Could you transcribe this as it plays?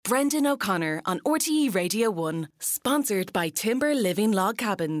Brendan O'Connor on RTE Radio 1, sponsored by Timber Living Log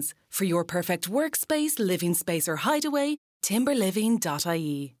Cabins. For your perfect workspace, living space or hideaway,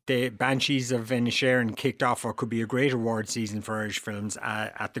 timberliving.ie. The Banshees of Inisherin kicked off what could be a great award season for Irish films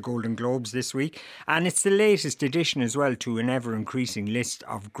at the Golden Globes this week, and it's the latest addition as well to an ever-increasing list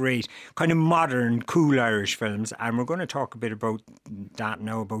of great kind of modern, cool Irish films, and we're going to talk a bit about that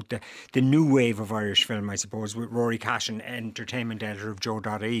now, about the new wave of Irish film, I suppose, with Rory Cashin, entertainment editor of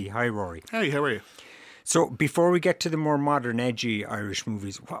Joe.ie. Hi, Rory. Hey, how are you? So before we get to the more modern, edgy Irish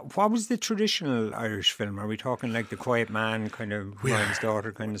movies, what was the traditional Irish film? Are we talking like The Quiet Man, kind of Ryan's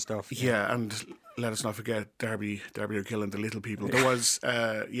Daughter kind of stuff? Yeah, and let us not forget Darby O'Gillen, The Little People. There was,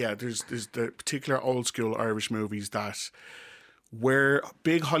 there's the particular old school Irish movies that were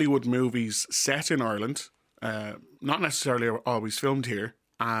big Hollywood movies set in Ireland, not necessarily always filmed here,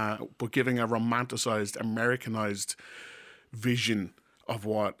 but giving a romanticised, Americanised vision of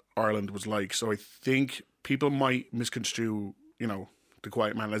what Ireland was like. So I think people might misconstrue, The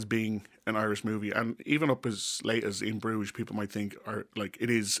Quiet Man as being an Irish movie, and even up as late as In Bruges, people might think it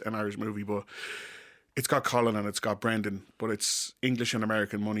is an Irish movie, but it's got Colin and it's got Brendan, but it's English and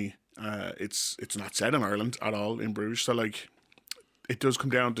American money. It's not set in Ireland at all, In Bruges. So it does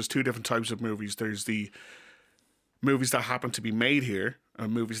come down. There's two different types of movies. There's the movies that happen to be made here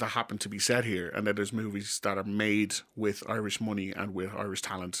and movies that happen to be set here, and then there's movies that are made with Irish money and with Irish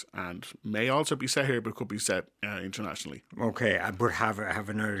talent and may also be set here but could be set internationally. Okay, but have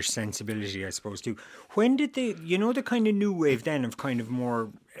an Irish sensibility, I suppose, too. When did they, the kind of new wave then of kind of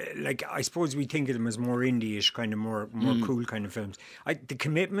more, I suppose we think of them as more indie-ish, kind of more cool kind of films. The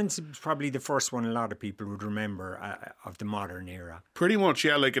Commitments is probably the first one a lot of people would remember of the modern era. Pretty much,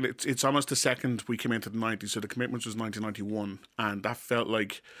 yeah. It's almost the second we came into the 90s. So The Commitments was 1991, and that felt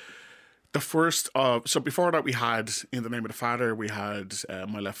like the first of... So before that we had In the Name of the Father, we had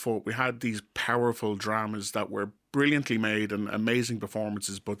My Left Foot. We had these powerful dramas that were brilliantly made and amazing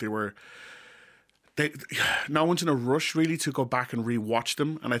performances, but no one's in a rush really to go back and rewatch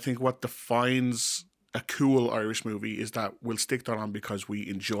them. And I think what defines a cool Irish movie is that we'll stick that on because we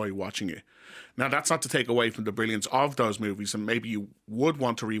enjoy watching it. Now, that's not to take away from the brilliance of those movies, and maybe you would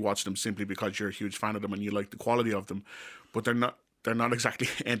want to rewatch them simply because you're a huge fan of them and you like the quality of them, but they're not exactly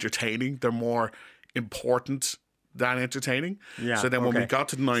entertaining. They're more important than entertaining. Yeah, so then when we got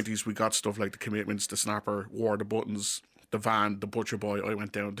to the 90s, we got stuff like The Commitments, The Snapper, War of the Buttons, The Van, The Butcher Boy, I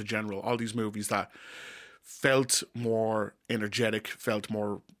Went Down, The General, all these movies that felt more energetic, felt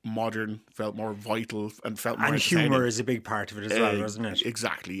more modern, felt more vital, and felt more entertaining. And humour is a big part of it as well, wasn't it?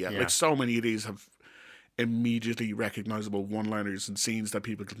 Exactly, yeah. Like so many of these have immediately recognisable one-liners and scenes that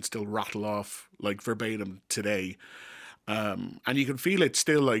people can still rattle off like verbatim today. And you can feel it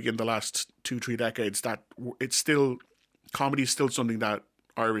still like in the last 2-3 decades that it's still, comedy is still something that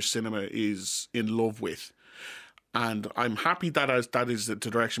Irish cinema is in love with. And I'm happy that is the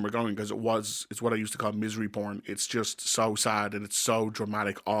direction we're going, because it's what I used to call misery porn. It's just so sad and it's so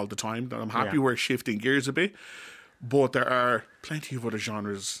dramatic all the time that I'm happy we're shifting gears a bit. But there are plenty of other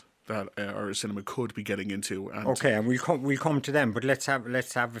genres that our cinema could be getting into. And we'll come to them, but let's have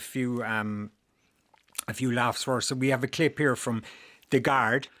a few laughs first. So we have a clip here from The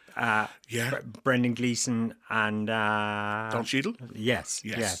Guard. Brendan Gleeson and Don Cheadle. Yes.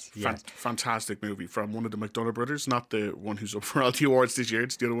 Fantastic movie from one of the McDonough brothers, not the one who's up for all the awards this year.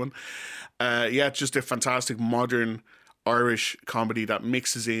 It's the other one. It's just a fantastic modern Irish comedy that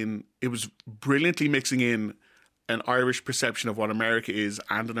mixes in. It was brilliantly mixing in an Irish perception of what America is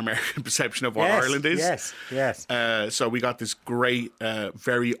and an American perception of what Ireland is. Yes. So we got this great,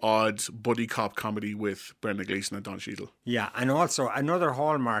 very odd buddy cop comedy with Brendan Gleeson and Don Cheadle. Yeah, and also another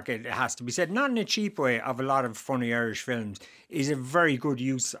hallmark, it has to be said, not in a cheap way, of a lot of funny Irish films, is a very good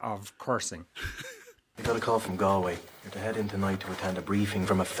use of cursing. I got a call from Galway. You're to head in tonight to attend a briefing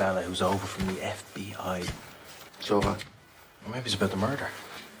from a fella who's over from the FBI. So what? Well, maybe it's about the murder.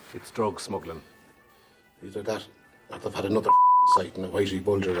 It's drug smuggling. Either that, or they've had another sight in a whitey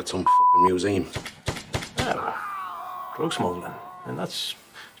bulger at some museum. Well, drug smuggling. And it's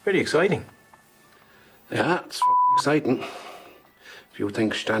pretty exciting. Yeah, it's exciting. If you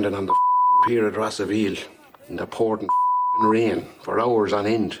think standing on the pier at Rossaville in the pouring rain for hours on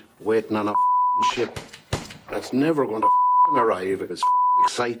end, waiting on a ship that's never going to arrive, if it's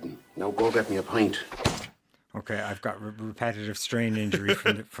exciting. Now go get me a pint. Okay, I've got repetitive strain injury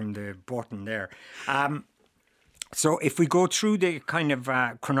from the button there. So if we go through the kind of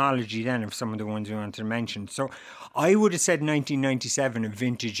chronology then of some of the ones we wanted to mention. So I would have said 1997, a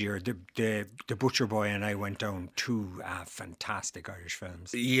vintage year. The Butcher Boy and I Went Down, two fantastic Irish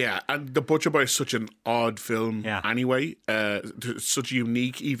films. Yeah, and The Butcher Boy is such an odd film anyway. Such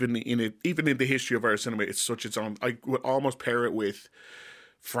unique, even in the history of Irish cinema, it's such its own. I would almost pair it with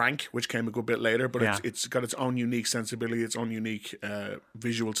Frank, which came a good bit later, but it's got its own unique sensibility, its own unique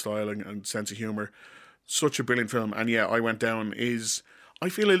visual styling and sense of humour. Such a brilliant film, and I Went Down is, I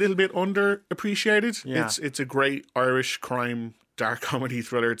feel, a little bit underappreciated. Yeah. It's a great Irish crime dark comedy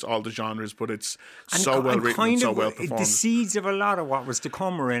thriller. It's all the genres, but it's so well written and so well performed. The seeds of a lot of what was to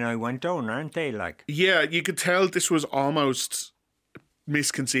come are in I Went Down, aren't they? Like, yeah, you could tell this was almost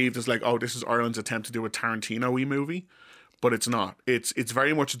misconceived as like, oh, this is Ireland's attempt to do a Tarantino-y movie. But it's not. It's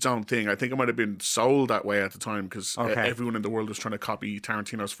very much its own thing. I think it might have been sold that way at the time because everyone in the world was trying to copy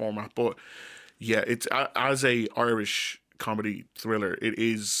Tarantino's format. But yeah, it's as a Irish comedy thriller, it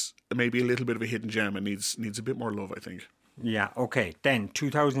is maybe a little bit of a hidden gem and needs a bit more love, I think. Yeah, okay. Then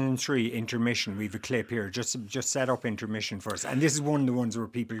 2003, Intermission. We have a clip here. Just set up Intermission first. And this is one of the ones where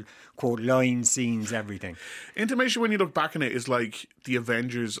people quote lines, scenes, everything. Intermission, when you look back on it, is like the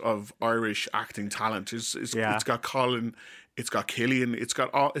Avengers of Irish acting talent. It's got Colin, it's got Killian, it's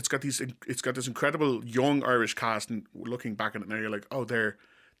got this incredible young Irish cast, and looking back on it now, you're like, oh, they're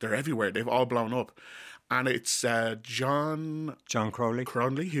everywhere. They've all blown up. And it's John Crowley,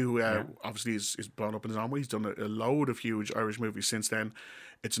 who obviously is blown up in his own way. He's done a load of huge Irish movies since then.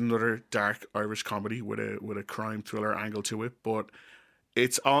 It's another dark Irish comedy with a crime thriller angle to it. But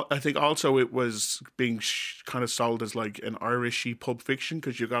I think also it was being kind of sold as like an Irishy Pulp Fiction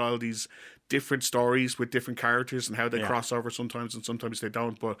because you got all these different stories with different characters and how they cross over sometimes and sometimes they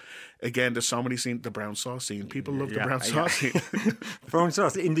don't. But again, there's so many scenes. The brown sauce scene, people love the brown sauce scene. Brown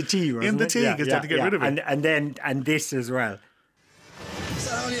sauce in the tea, wasn't in the it? tea, because they had to get rid of it. And this as well. Is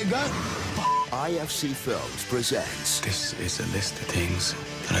that all you got? IFC Films presents. This is a list of things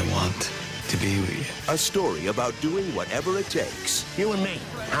that I want to be with you. A story about doing whatever it takes. You and me,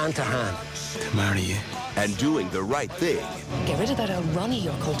 hand to hand. To marry you. And doing the right thing. Get rid of that old Ronnie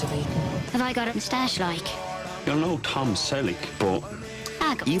you're cultivating. Have I got a moustache like? You're no Tom Selleck, but...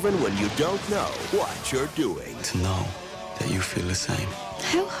 Even when you don't know what you're doing. To know that you feel the same.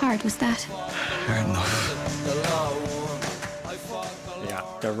 How hard was that? Hard enough. Yeah,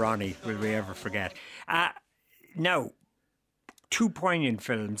 the Ronnie, will we ever forget? Now, two poignant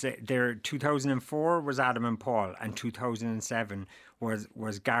films. There, 2004 was Adam and Paul, and 2007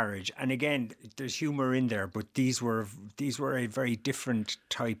 was Garage. And again, there's humour in there, but these were a very different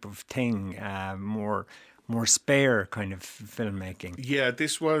type of thing, more spare kind of filmmaking. Yeah,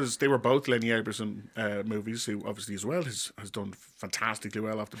 they were both Lenny Abrahamson movies, who obviously as well has done fantastically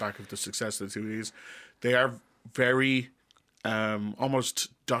well off the back of the success of the two of these. They are very almost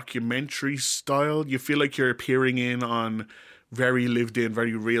documentary style. You feel like you're peering in on very lived in,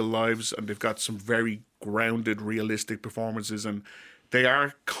 very real lives, and they've got some very grounded, realistic performances, and they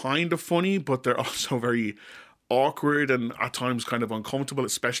are kind of funny, but they're also very awkward and at times kind of uncomfortable,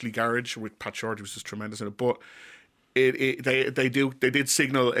 especially Garage with Pat Shorty, who's just tremendous in it. But they did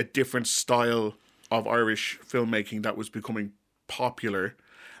signal a different style of Irish filmmaking that was becoming popular.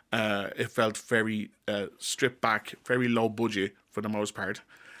 It felt very stripped back, very low budget for the most part.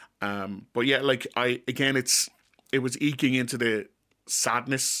 But yeah, like it was eking into the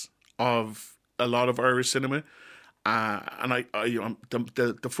sadness of a lot of Irish cinema. And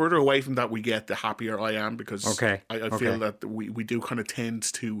the further away from that we get, the happier I am, because I feel that we do kind of tend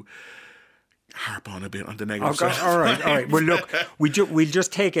to harp on a bit on the negative side. All right. Well, look, we'll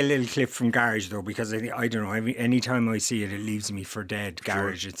just take a little clip from Garage, though, because I don't know, any time I see it, it leaves me for dead.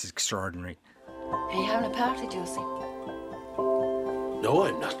 Garage, It's extraordinary. Are you having a party, Josie? No,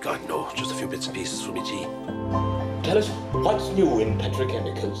 I'm not. God, no. Just a few bits and pieces for me tea. Tell us, what's new in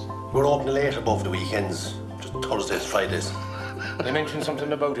petrochemicals? We're open late above the weekends. Just Thursdays, Fridays. They mentioned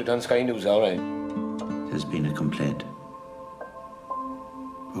something about it on Sky News, all right? There's been a complaint.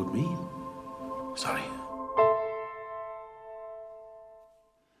 About me? Sorry.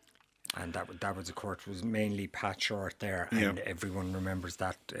 And that was, of course, was mainly Pat Short there, and everyone remembers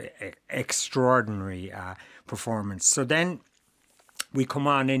that extraordinary performance. So then we come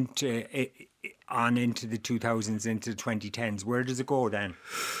on into the 2000s, into the 2010s. Where does it go then?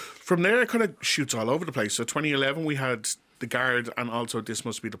 From there, it kind of shoots all over the place. So 2011, we had The Guard and also This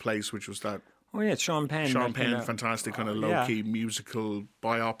Must Be the Place, which was that... Oh, yeah, Sean Penn. Sean Penn, fantastic kind of low-key musical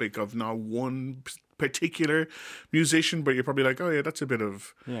biopic of now one particular musician, but you're probably like, oh yeah, that's a bit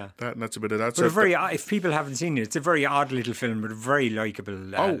of that and that's a bit of that. But so if people haven't seen it, it's a very odd little film, but a very likeable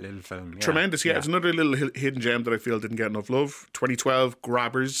little film. Tremendous, yeah. It's another little hidden gem that I feel didn't get enough love. 2012,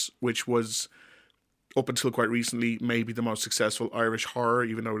 Grabbers, which was, up until quite recently, maybe the most successful Irish horror,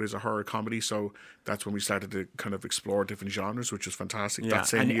 even though it is a horror comedy. So that's when we started to kind of explore different genres, which was fantastic that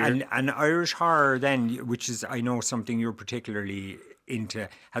same year. And Irish horror then, which is, I know, something you're particularly into,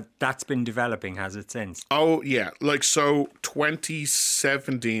 that's been developing, has it, since? Oh, yeah. Like, so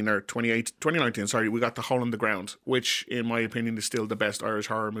 2017 or 2019, sorry, we got The Hole in the Ground, which, in my opinion, is still the best Irish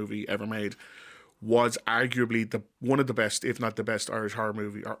horror movie ever made. Was arguably one of the best, if not the best, Irish horror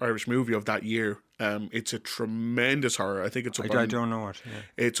movie or Irish movie of that year. It's a tremendous horror. I think it's up I don't know it.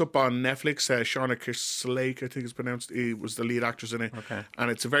 Yeah. It's up on Netflix. Shauna Kerslake, I think it's pronounced. He was the lead actress in it. Okay. And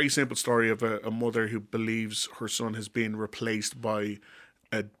it's a very simple story of a mother who believes her son has been replaced by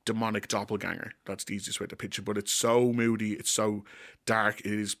a demonic doppelganger. That's the easiest way to picture it. But it's so moody. It's so dark.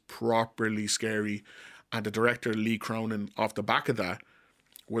 It is properly scary. And the director, Lee Cronin, off the back of that,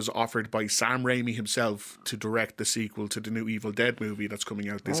 was offered by Sam Raimi himself to direct the sequel to the new Evil Dead movie that's coming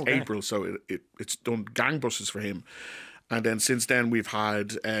out this April. So it's done gangbusters for him. And then since then we've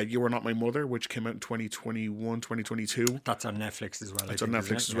had You Are Not My Mother, which came out in 2021, 2022. That's on Netflix as well. It's on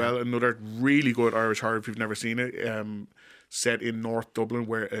Netflix as well. Another really good Irish horror if you've never seen it. Set in North Dublin,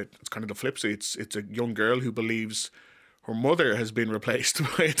 where it's kind of the flip side. It's a young girl who believes her mother has been replaced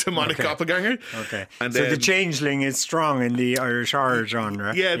by a demonic doppelganger. Okay. And so the changeling is strong in the Irish horror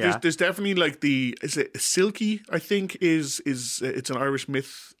genre. Yeah, there's definitely like is it Silky, I think, is it's an Irish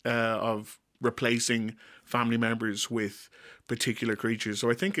myth of replacing family members with particular creatures. So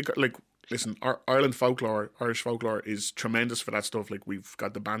I think listen, Irish folklore is tremendous for that stuff. Like, we've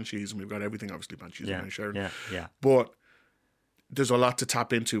got the Banshees and we've got everything, obviously, Banshees and Inisherin. Yeah. But there's a lot to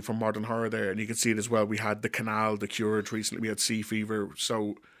tap into for modern horror there, and you can see it as well. We had The Canal, The Cured recently, we had Sea Fever.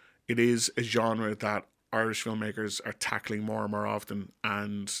 So it is a genre that Irish filmmakers are tackling more and more often,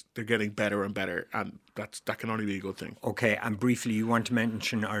 and they're getting better and better, and that can only be a good thing. Okay, and briefly, you want to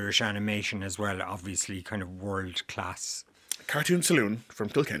mention Irish animation as well, obviously kind of world class. Cartoon Saloon from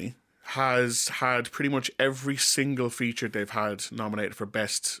Kilkenny has had pretty much every single feature they've had nominated for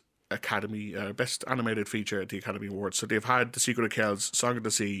Best Animated Feature at the Academy Awards. So they've had The Secret of Kells, Song of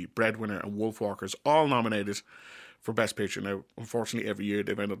the Sea, Breadwinner and Wolfwalkers all nominated for Best Picture. Now, unfortunately, every year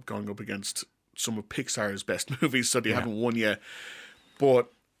they've ended up going up against some of Pixar's best movies, so they haven't won yet.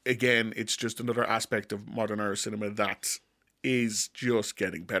 But again, it's just another aspect of modern Irish cinema that is just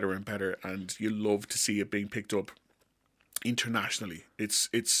getting better and better, and you love to see it being picked up internationally. It's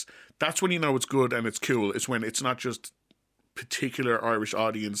that's when you know it's good and it's cool. It's when it's not just particular Irish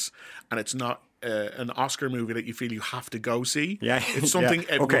audience, and it's not an Oscar movie that you feel you have to go see. Yeah, it's something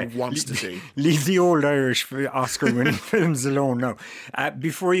everyone wants to see. Leave the old Irish Oscar-winning films alone now.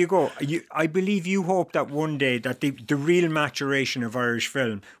 Before you go, I believe you hope that one day that the real maturation of Irish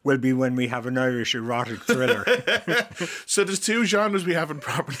film will be when we have an Irish erotic thriller. So there's two genres we haven't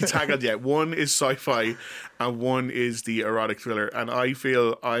properly tackled yet. One is sci-fi, and one is the erotic thriller. And I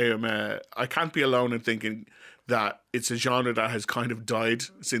feel I can't be alone in thinking that it's a genre that has kind of died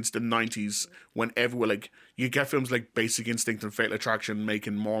since the 90s, when everyone, like, you get films like Basic Instinct and Fatal Attraction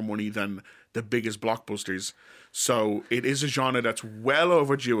making more money than the biggest blockbusters. So it is a genre that's well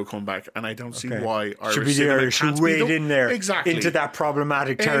overdue a comeback, and I don't see why Irish should be the Irish who wade in there into that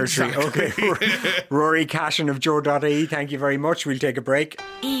problematic territory. Exactly. Okay. Rory Cashin of Joe.ie, thank you very much. We'll take a break.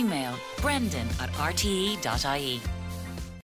 Email brendan@rte.ie.